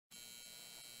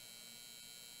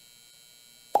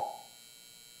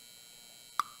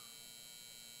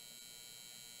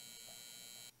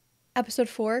Episode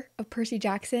 4 of Percy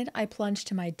Jackson, I plunge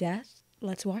to my death.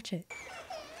 Let's watch it.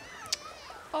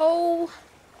 Oh.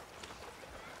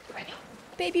 Ready.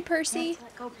 Baby Percy.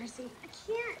 Let go, Percy. I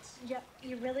can't. Yep,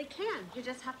 you really can. You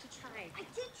just have to try. I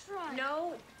did try.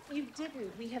 No, you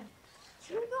didn't. We have...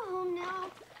 Can we go home now?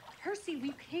 Percy,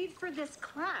 we paid for this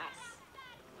class.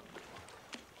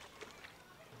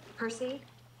 Percy,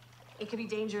 it could be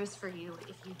dangerous for you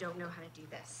if you don't know how to do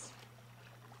this.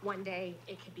 One day,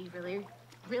 it could be really,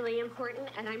 really important,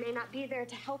 and I may not be there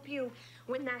to help you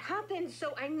when that happens,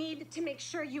 so I need to make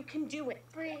sure you can do it.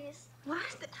 Breathe.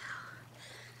 What?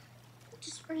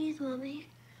 Just breathe, Mommy.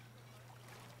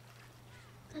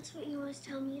 That's what you always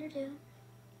tell me to do.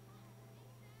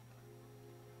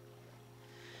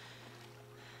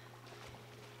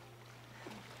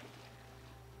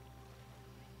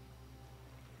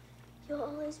 You'll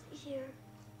always be here.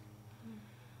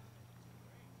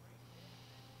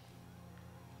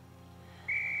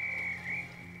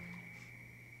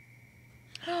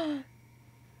 Mom?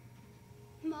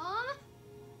 Mom!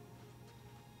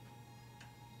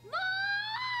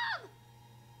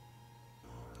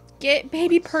 Get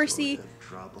baby Percy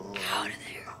Trouble out of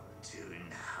there. up to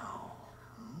now.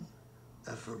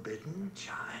 A forbidden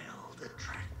child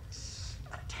attracts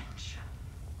attention.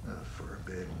 A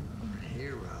forbidden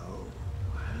hero,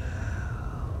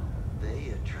 well, they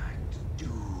attract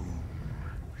doom.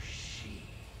 She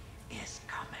is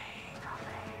coming.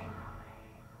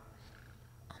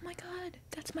 Oh my god,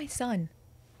 that's my son.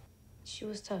 She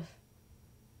was tough.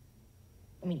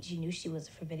 I mean, she knew she was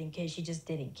a forbidden kid. She just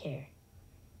didn't care.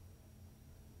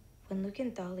 When Luke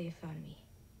and Thalia found me,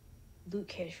 Luke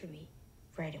cared for me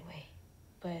right away.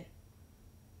 But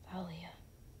Thalia,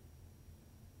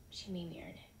 she made me earn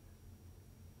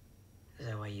it. Is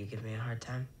that why you give me a hard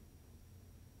time?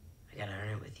 I gotta earn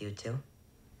it with you, too?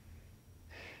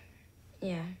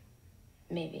 Yeah,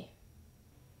 maybe.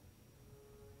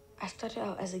 I started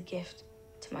out as a gift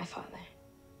to my father.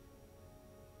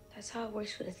 That's how it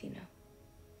works with Athena.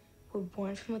 We're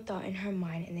born from a thought in her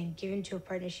mind and then given to a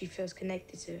partner she feels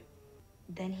connected to.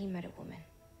 Then he met a woman.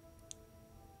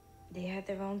 They had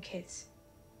their own kids.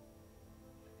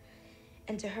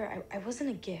 And to her, I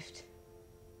wasn't a gift.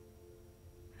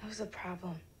 I was a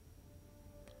problem.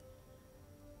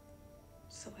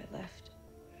 So I left.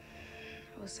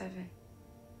 I was 7.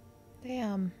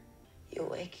 Damn. You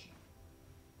awake?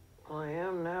 Well, I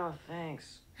am now,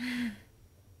 thanks.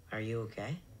 Are you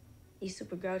okay? He's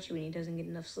super grouchy when he doesn't get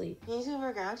enough sleep. He's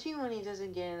super grouchy when he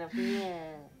doesn't get enough.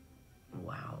 Yeah.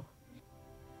 Wow.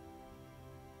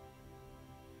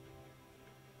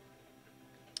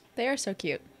 They are so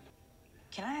cute.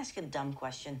 Can I ask a dumb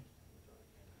question?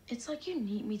 It's like you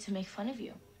need me to make fun of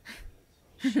you.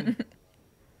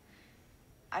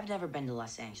 I've never been to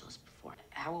Los Angeles before.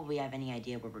 How will we have any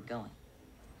idea where we're going?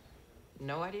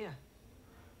 No idea.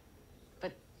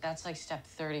 But that's like step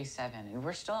 37, and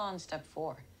we're still on step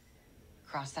 4.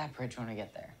 Cross that bridge when we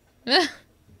get there.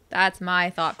 That's my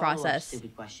thought Follow-up process.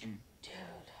 Stupid question. Dude.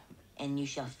 And you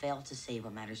shall fail to say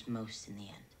what matters most in the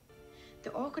end.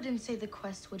 The Oracle didn't say the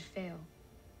quest would fail.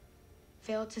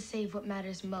 Fail to save what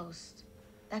matters most.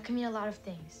 That can mean a lot of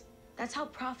things. That's how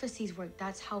prophecies work.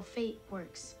 That's how fate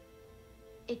works.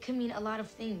 It can mean a lot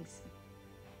of things.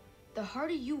 The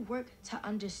harder you work to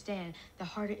understand, the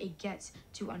harder it gets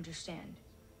to understand.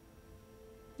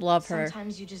 Love her.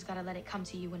 Sometimes you just gotta let it come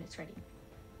to you when it's ready.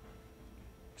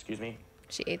 Excuse me,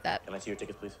 She ate that. can I see your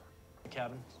tickets, please? The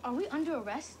cabin? Are we under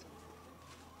arrest?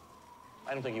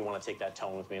 I don't think you want to take that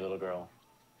tone with me, little girl.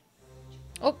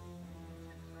 Oh,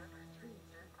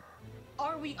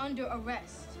 Are we under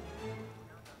arrest?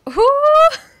 ooh,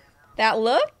 that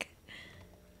look.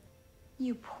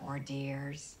 You poor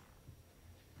dears.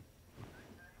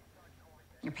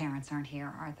 Your parents aren't here,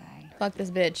 are they? Fuck this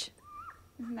bitch.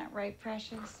 Isn't that right,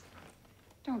 Precious?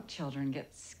 Don't children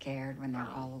get scared when they're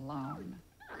all alone?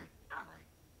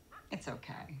 It's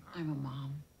okay. I'm a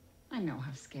mom. I know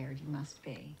how scared you must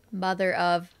be. Mother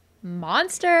of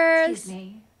monsters. Excuse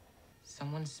me.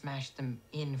 Someone smashed them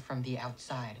in from the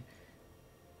outside.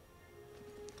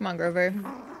 Come on, Grover.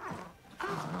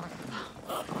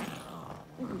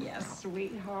 Yes,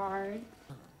 sweetheart.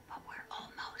 But we're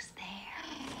almost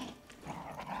there.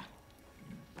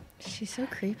 She's so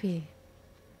creepy.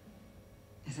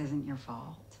 This isn't your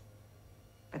fault.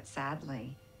 But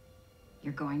sadly,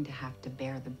 you're going to have to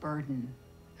bear the burden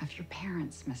of your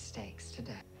parents' mistakes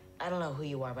today. I don't know who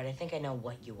you are, but I think I know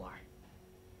what you are.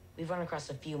 We've run across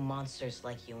a few monsters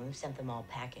like you, and we've sent them all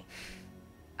packing.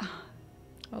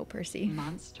 Oh, Percy.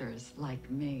 Monsters like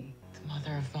me. The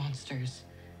mother of monsters.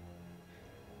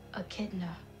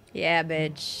 Echidna. Yeah,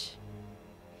 bitch.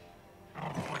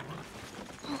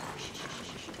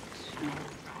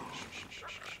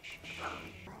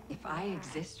 If I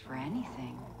exist for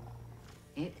anything,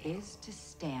 it is to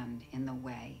stand in the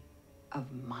way of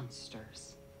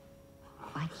monsters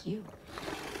like you.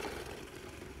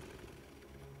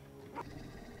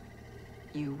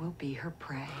 You will be her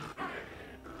prey.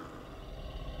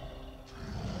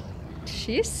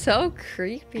 She's so Are you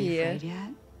creepy. afraid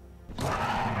yet?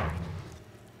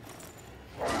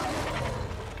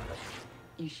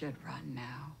 You should run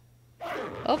now.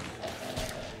 Oh,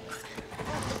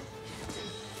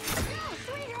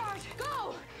 Sweetheart,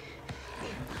 go!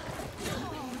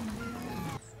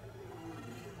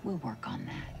 We'll work on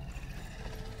that.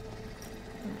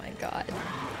 oh my god.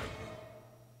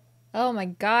 Oh my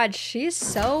god, she's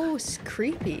so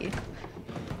creepy.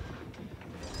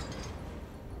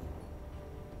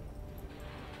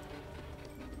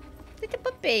 Little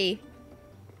puppy.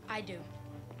 I do.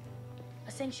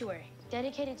 A sanctuary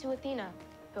dedicated to Athena,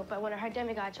 built by one of her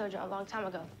demigod children a long time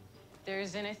ago.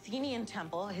 There's an Athenian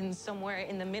temple hidden somewhere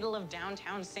in the middle of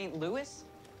downtown St. Louis.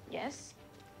 Yes.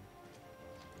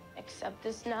 Except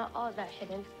it's not all that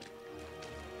hidden.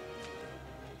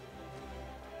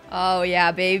 Oh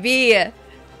yeah, baby.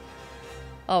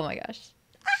 Oh my gosh.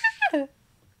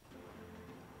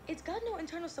 It's got no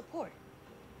internal support.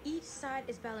 Each side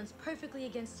is balanced perfectly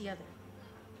against the other.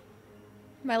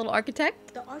 My little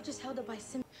architect. The arch is held up by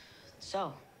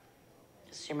So,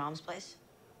 this is your mom's place?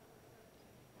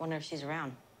 Wonder if she's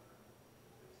around.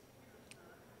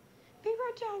 Be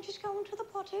right down, just going to the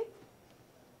potty. What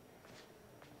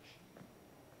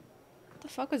the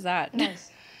fuck was that?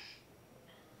 Nice.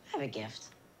 I have a gift.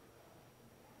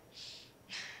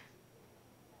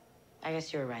 I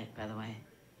guess you were right, by the way.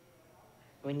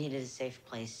 We needed a safe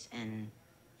place, and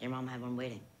your mom had one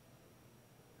waiting.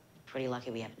 Pretty lucky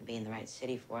we happened to be in the right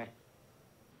city for it.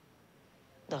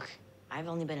 Look, I've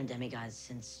only been a demigod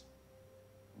since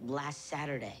last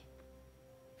Saturday.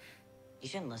 You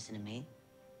shouldn't listen to me.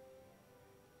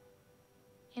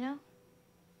 You know,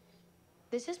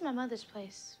 this is my mother's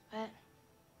place, but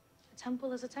a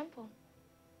temple is a temple.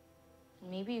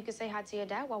 Maybe you could say hi to your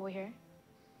dad while we're here.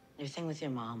 Your thing with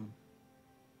your mom,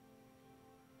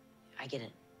 I get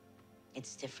it.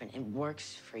 It's different. It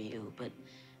works for you, but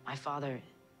my father,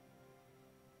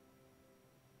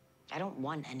 I don't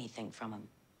want anything from him.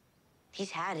 He's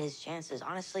had his chances.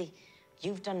 Honestly,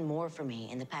 you've done more for me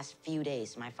in the past few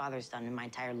days than my father's done in my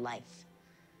entire life.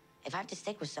 If I have to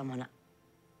stick with someone,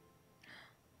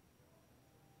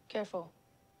 Careful.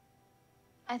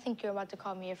 I think you're about to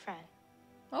call me a friend.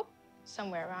 Oh.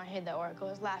 Somewhere around here, the Oracle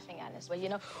is laughing at us, but you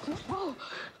know. Whoa!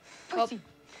 Oh,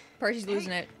 Percy's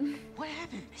losing it. What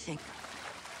happened? I think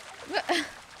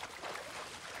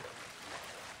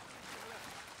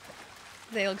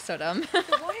They look so dumb.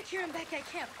 The water curing back at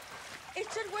camp. It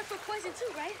should work for poison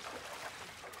too, right?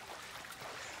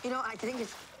 you know, I think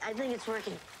it's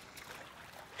working.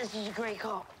 This is a great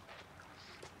call.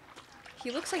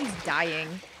 He looks like he's dying.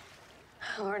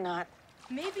 Or not.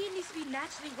 Maybe it needs to be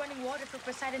naturally running water for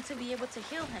Poseidon to be able to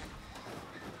heal him.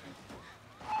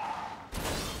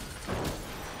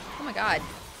 Oh my god.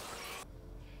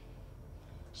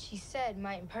 She said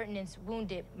my impertinence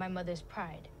wounded my mother's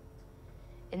pride,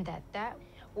 and that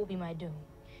will be my doom.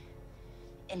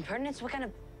 Impertinence? What kind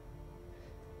of...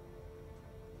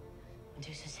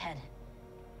 Medusa's head.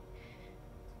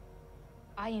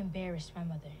 I embarrassed my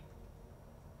mother.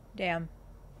 Damn.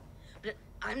 But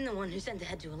I'm the one who sent the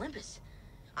head to Olympus.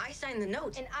 I signed the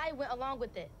note. And I went along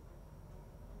with it.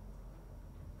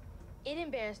 It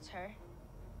embarrassed her.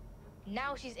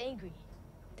 Now she's angry.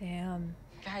 Damn.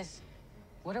 Guys,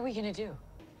 what are we gonna do?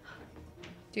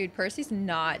 Dude, Percy's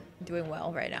not doing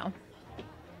well right now.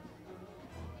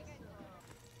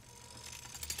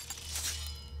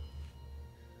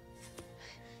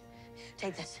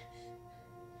 Take this.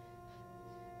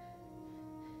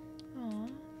 Aww.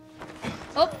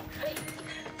 Oh!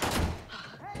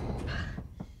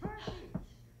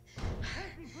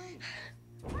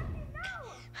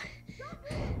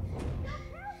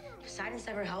 Poseidon's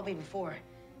never helped me before.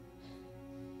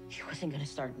 He wasn't gonna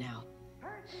start now.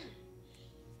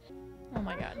 Oh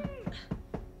my god.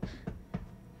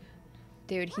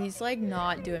 Dude, he's like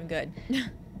not doing good.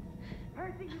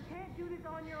 Percy, you can't do this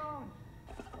on your own.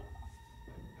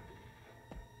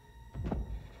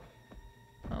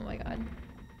 Oh my god.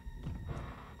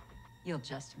 You'll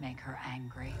just make her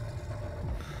angry.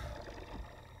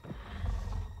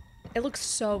 It looks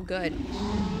so good.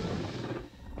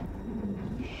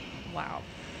 Wow.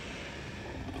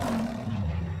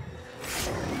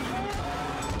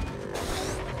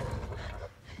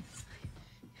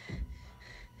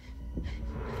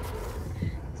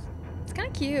 It's kind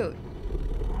of cute.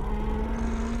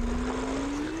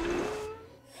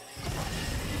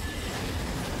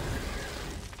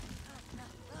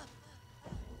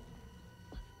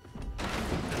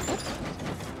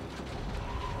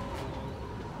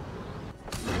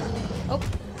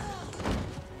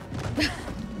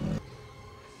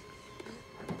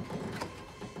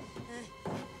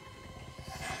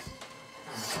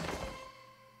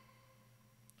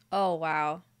 Oh,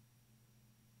 wow.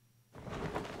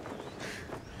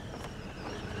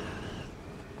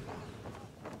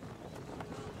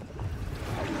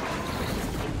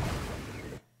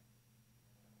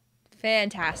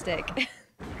 Fantastic.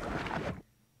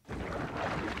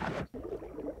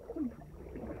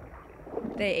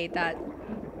 They ate that.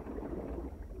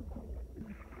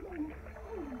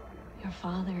 Your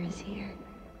father is here.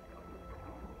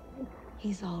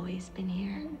 He's always been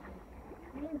here.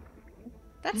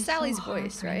 That's It's Sally's so hard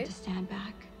voice, for him right? to stand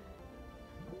back.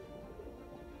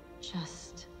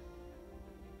 Just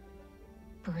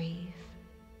breathe.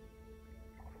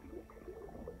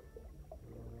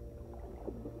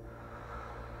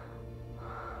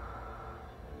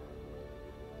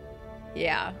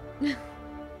 Yeah.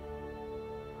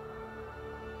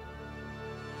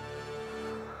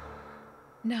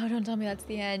 No, don't tell me that's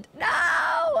the end.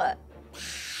 No!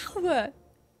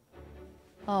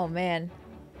 Oh, man.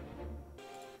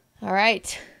 All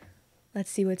right.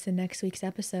 Let's see what's in next week's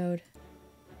episode.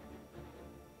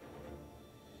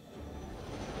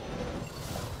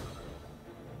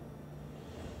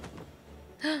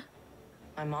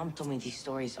 My mom told me these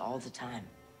stories all the time.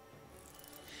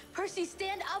 Percy,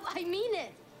 stand up. I mean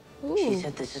it. She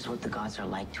said this is what the gods are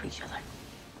like to each other.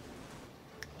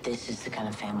 This is the kind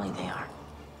of family they are.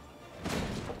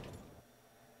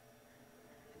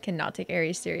 Cannot take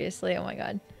Aries seriously. Oh my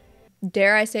god.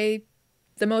 Dare I say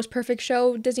the most perfect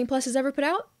show Disney Plus has ever put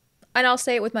out? And I'll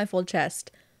say it with my full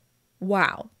chest.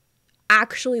 Wow.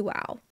 Actually, wow.